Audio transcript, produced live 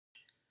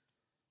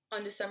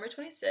On December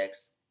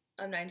 26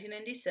 of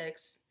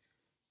 1996,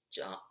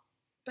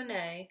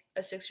 JonBenét,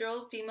 a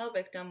 6-year-old female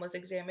victim, was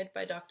examined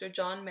by Dr.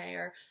 John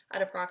Mayer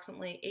at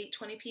approximately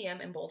 8:20 p.m.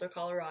 in Boulder,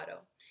 Colorado.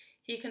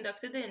 He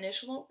conducted the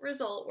initial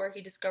result where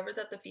he discovered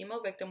that the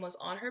female victim was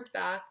on her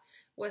back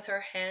with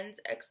her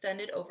hands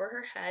extended over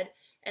her head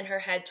and her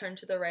head turned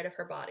to the right of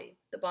her body.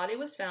 The body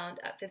was found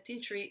at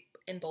 15th Street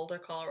in Boulder,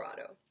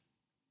 Colorado.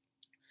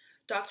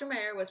 Dr.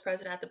 Mayer was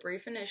present at the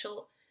brief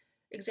initial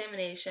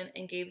examination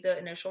and gave the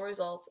initial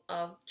results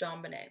of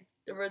JonBenét.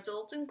 The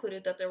results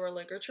included that there were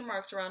ligature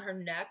marks around her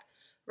neck,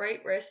 right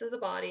wrist of the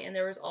body, and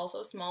there was also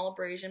a small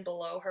abrasion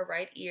below her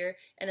right ear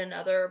and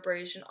another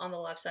abrasion on the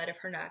left side of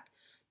her neck.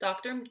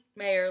 Dr.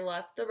 Mayer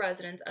left the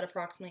residence at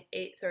approximately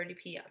 8:30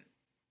 p.m.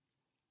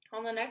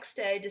 On the next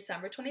day,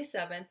 December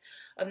 27th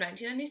of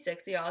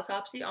 1996, the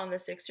autopsy on the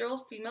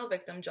 6-year-old female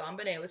victim,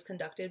 JonBenét, was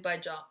conducted by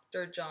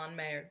Dr. John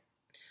Mayer.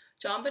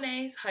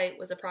 JonBenét's height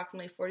was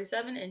approximately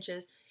 47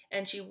 inches,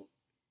 and she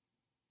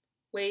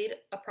weighed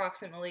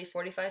approximately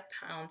 45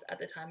 pounds at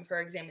the time of her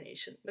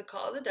examination. The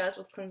cause of the death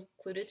was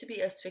concluded to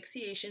be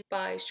asphyxiation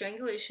by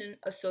strangulation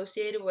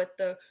associated with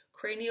the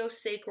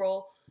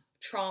craniosacral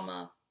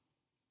trauma.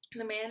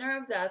 The manner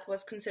of death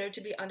was considered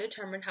to be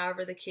undetermined,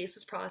 however, the case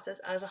was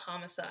processed as a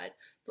homicide.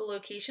 The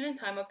location and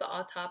time of the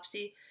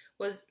autopsy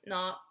was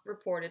not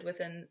reported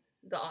within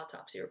the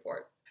autopsy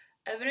report.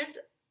 Evidence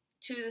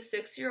to the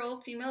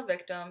 6-year-old female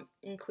victim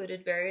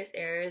included various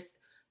areas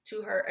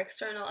to her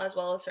external as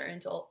well as her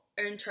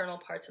internal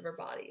parts of her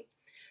body.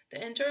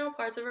 The internal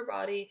parts of her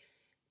body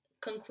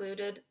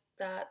concluded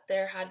that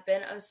there had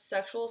been a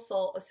sexual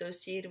assault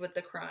associated with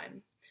the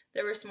crime.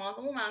 There were small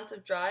amounts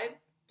of dry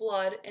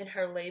blood in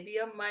her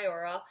labia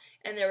majora,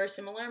 and there were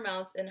similar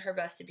amounts in her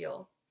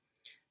vestibule.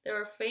 There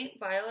were faint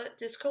violet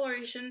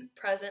discoloration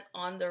present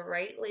on the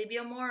right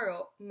labia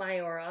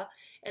majora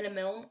and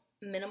a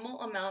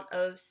minimal amount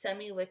of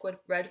semi-liquid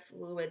red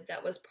fluid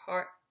that was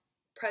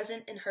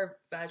present in her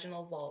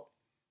vaginal vault.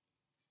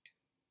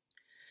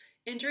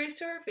 Injuries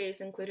to her face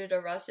included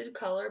a rusted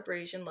color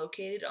abrasion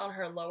located on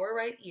her lower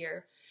right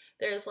ear.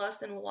 There is less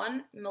than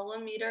 1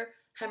 millimeter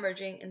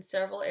hemorrhaging in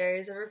several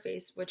areas of her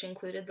face, which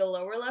included the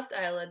lower left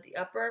eyelid, the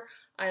upper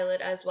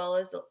eyelid, as well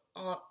as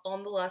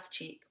on the left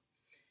cheek,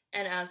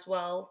 and as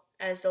well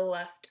as the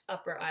left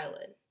upper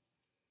eyelid.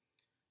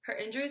 Her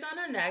injuries on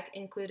her neck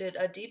included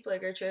a deep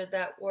ligature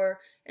that were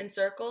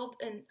encircled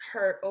and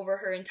hurt over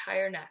her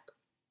entire neck.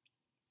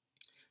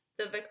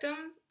 The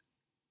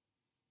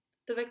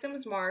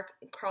victim's mark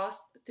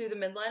crossed through the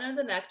midline of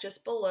the neck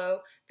just below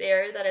the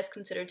area that is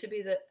considered to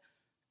be the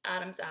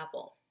Adam's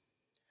apple.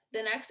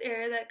 The next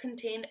area that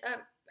contained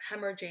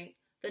hemorrhaging,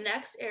 the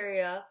next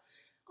area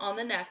on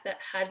the neck that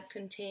had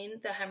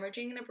contained the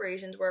hemorrhaging and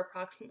abrasions were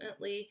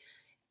approximately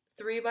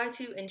 3 by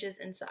 2 inches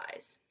in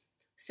size.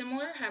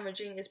 Similar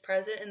hemorrhaging is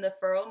present in the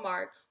furrow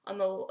mark on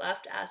the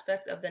left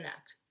aspect of the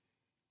neck.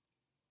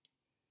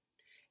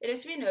 It is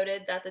to be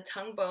noted that the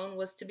tongue bone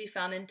was to be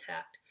found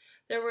intact.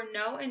 There were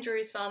no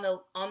injuries found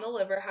on the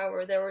liver,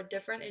 however, there were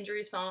different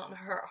injuries found on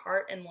her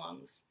heart and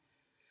lungs.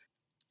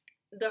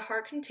 The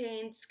heart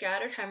contained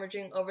scattered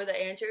hemorrhaging over the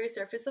anterior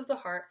surface of the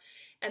heart,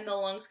 and the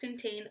lungs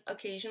contained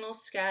occasional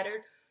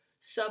scattered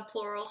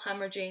subpleural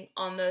hemorrhaging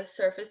on the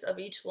surface of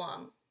each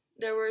lung.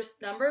 There were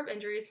a number of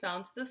injuries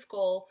found to the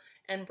skull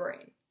and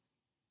brain.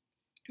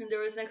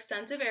 There was an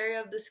extensive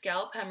area of the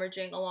scalp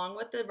hemorrhaging along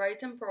with the right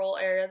temporal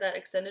area that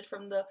extended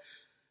from the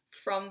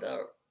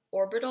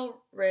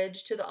orbital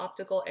ridge to the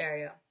optical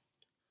area.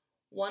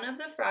 One of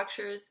the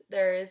fractures,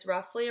 there is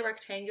roughly a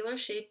rectangular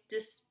shaped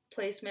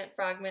displacement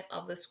fragment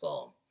of the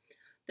skull.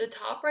 The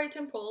top right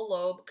temporal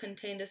lobe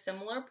contained a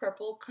similar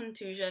purple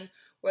contusion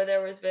where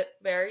there was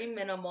very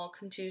minimal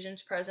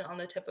contusions present on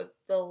the tip of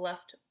the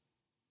left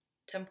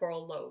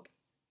temporal lobe.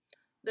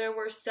 There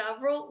were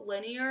several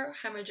linear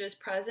hemorrhages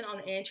present on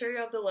the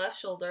anterior of the left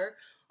shoulder.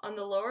 On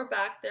the lower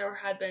back there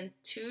had been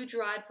 2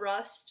 dried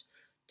rust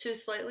to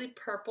slightly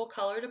purple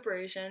colored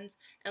abrasions,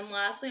 and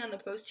lastly on the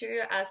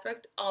posterior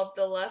aspect of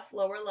the left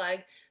lower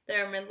leg,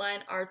 their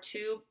midline are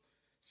 2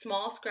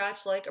 small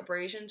scratch-like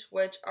abrasions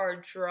which are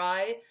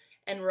dry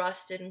and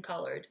rusted in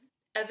colored.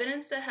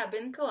 Evidence that had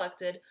been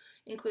collected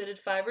included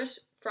fibers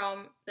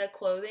from the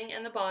clothing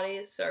and the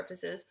body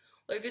surfaces,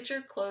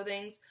 ligature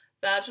clothings,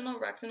 vaginal,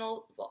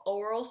 rectal,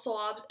 oral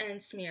swabs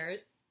and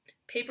smears,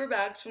 paper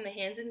bags from the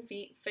hands and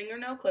feet,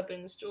 fingernail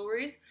clippings,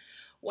 jewelry,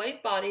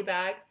 white body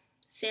bag,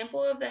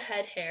 sample of the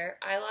head hair,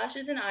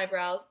 eyelashes and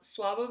eyebrows,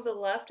 swab of the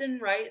left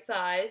and right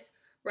thighs,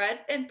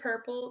 red and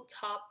purple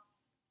top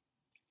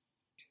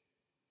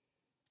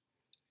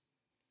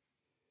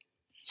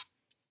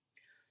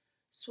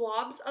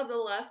swabs of the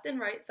left and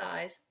right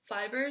thighs,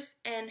 fibers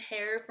and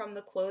hair from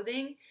the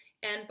clothing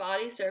and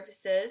body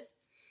surfaces,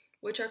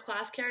 which are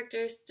class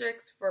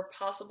characteristics for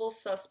possible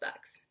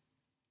suspects.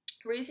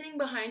 Reasoning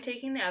behind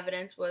taking the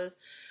evidence was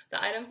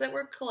the items that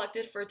were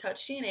collected for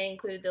touch DNA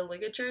included the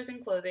ligatures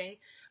and clothing.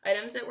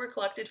 Items that were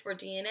collected for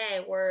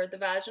DNA were the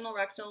vaginal,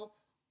 rectal,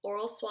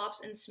 oral swabs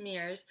and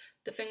smears,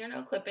 the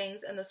fingernail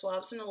clippings, and the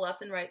swabs from the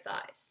left and right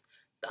thighs.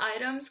 The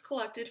items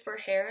collected for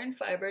hair and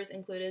fibers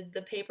included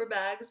the paper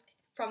bags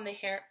from the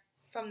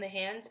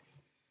hands.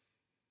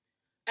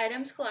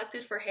 Items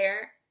collected for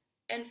hair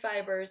and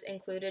fibers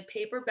included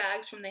paper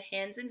bags from the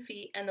hands and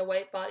feet and the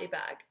white body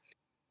bag.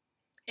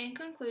 In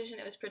conclusion,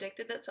 it was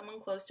predicted that someone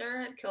close to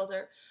her had killed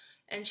her,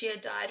 and she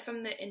had died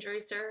from the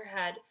injuries to her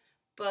head,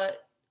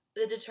 but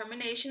the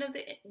determination of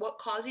what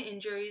caused the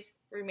injuries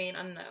remain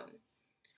unknown.